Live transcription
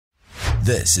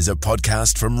This is a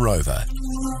podcast from Rover.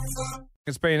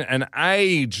 It's been an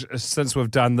age since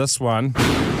we've done this one.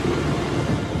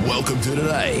 Welcome to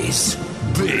today's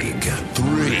Big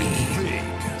Three.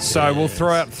 So we'll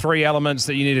throw out three elements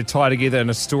that you need to tie together in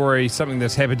a story, something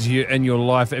that's happened to you in your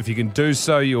life. If you can do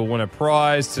so, you'll win a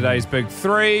prize. Today's Big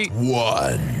Three.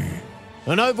 1,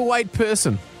 An overweight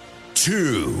person.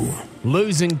 2,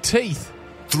 Losing teeth.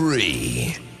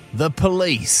 3. The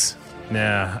police.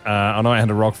 Now, on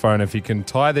 800 Rock Phone, if you can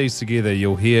tie these together,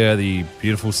 you'll hear the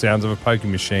beautiful sounds of a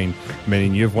poking machine,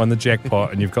 meaning you've won the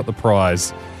jackpot and you've got the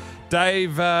prize.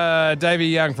 Davey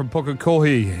Young from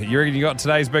Pukekohe, you reckon you got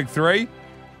today's Big Three?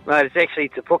 Mate, it's actually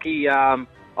Te Puke. I'm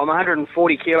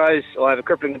 140 kilos. I have a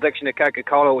crippling addiction to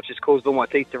Coca-Cola, which has caused all my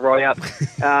teeth to rot out.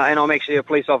 And I'm actually a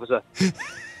police officer.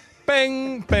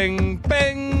 Bing, bing,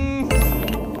 bing.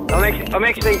 I'm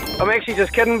actually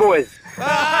just kidding, boys.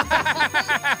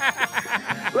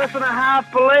 Listen, a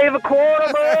half believe a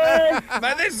quarter, boys.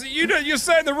 Mate, you're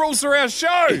saying the rules are our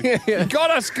show. You got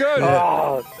us good.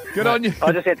 Oh, Good on you.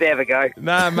 I just had to have a go.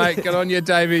 Nah, mate, good on you,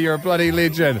 Davey. You're a bloody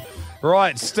legend.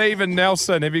 Right, Stephen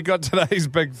Nelson, have you got today's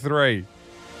Big Three?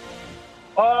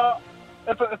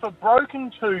 If a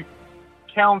broken tooth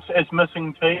counts as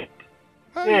missing teeth,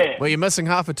 yeah. Well, you're missing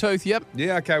half a tooth, yep.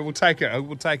 Yeah, okay, we'll take it.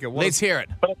 Let's hear it.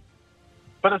 But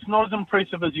it's not as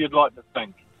impressive as you'd like to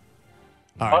think.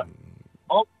 All right.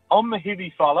 I'm the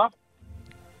heavy fella,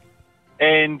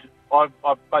 and I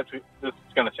basically, this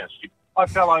is going to sound stupid, I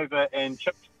fell over and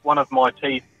chipped one of my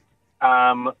teeth,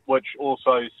 which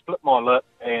also split my lip,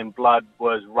 and blood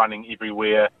was running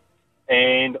everywhere.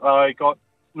 And I was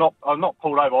not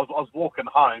pulled over. I was walking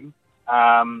home,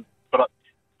 but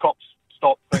cops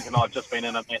stopped thinking I'd just been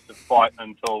in a massive fight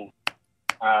until,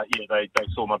 they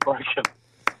saw my broken.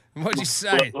 What'd you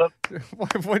say?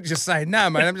 What'd you say? No,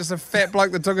 mate, I'm just a fat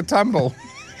bloke that took a tumble.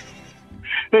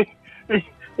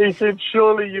 He said,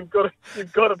 "Surely you've got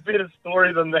a better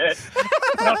story than that."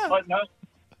 I was like, "No,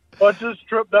 I just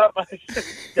tripped up." Mate. He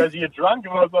goes, "Are you drunk?"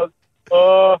 And I was like,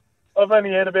 "Oh, I've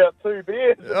only had about 2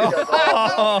 beers."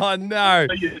 Oh, no.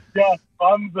 You're just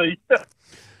clumsy.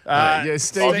 Yeah,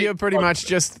 Steve, you're pretty much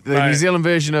just the New Zealand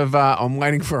version of I'm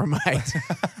waiting for a mate.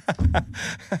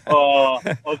 I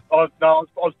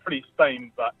was pretty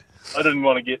steamed, but I didn't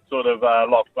want to get sort of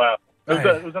locked up.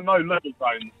 It was a no-limit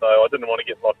zone, so I didn't want to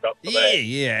get locked up for that.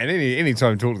 Yeah. And any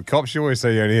time you talk to the cops, you always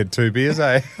say you only had 2 beers,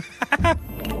 eh?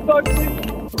 Close to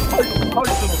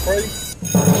the free.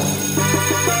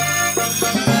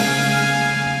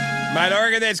 Mate, I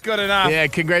reckon that's good enough. Yeah,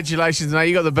 congratulations, mate.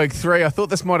 You got the Big Three. I thought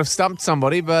this might have stumped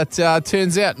somebody, but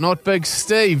turns out not Big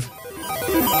Steve.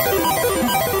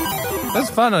 That's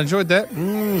fun. I enjoyed that.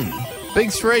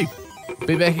 Big Three.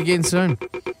 Be back again soon.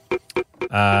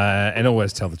 And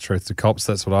always tell the truth to cops.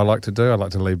 That's what I like to do. I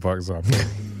like to leave by example.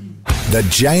 The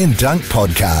Jay and Dunk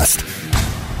Podcast.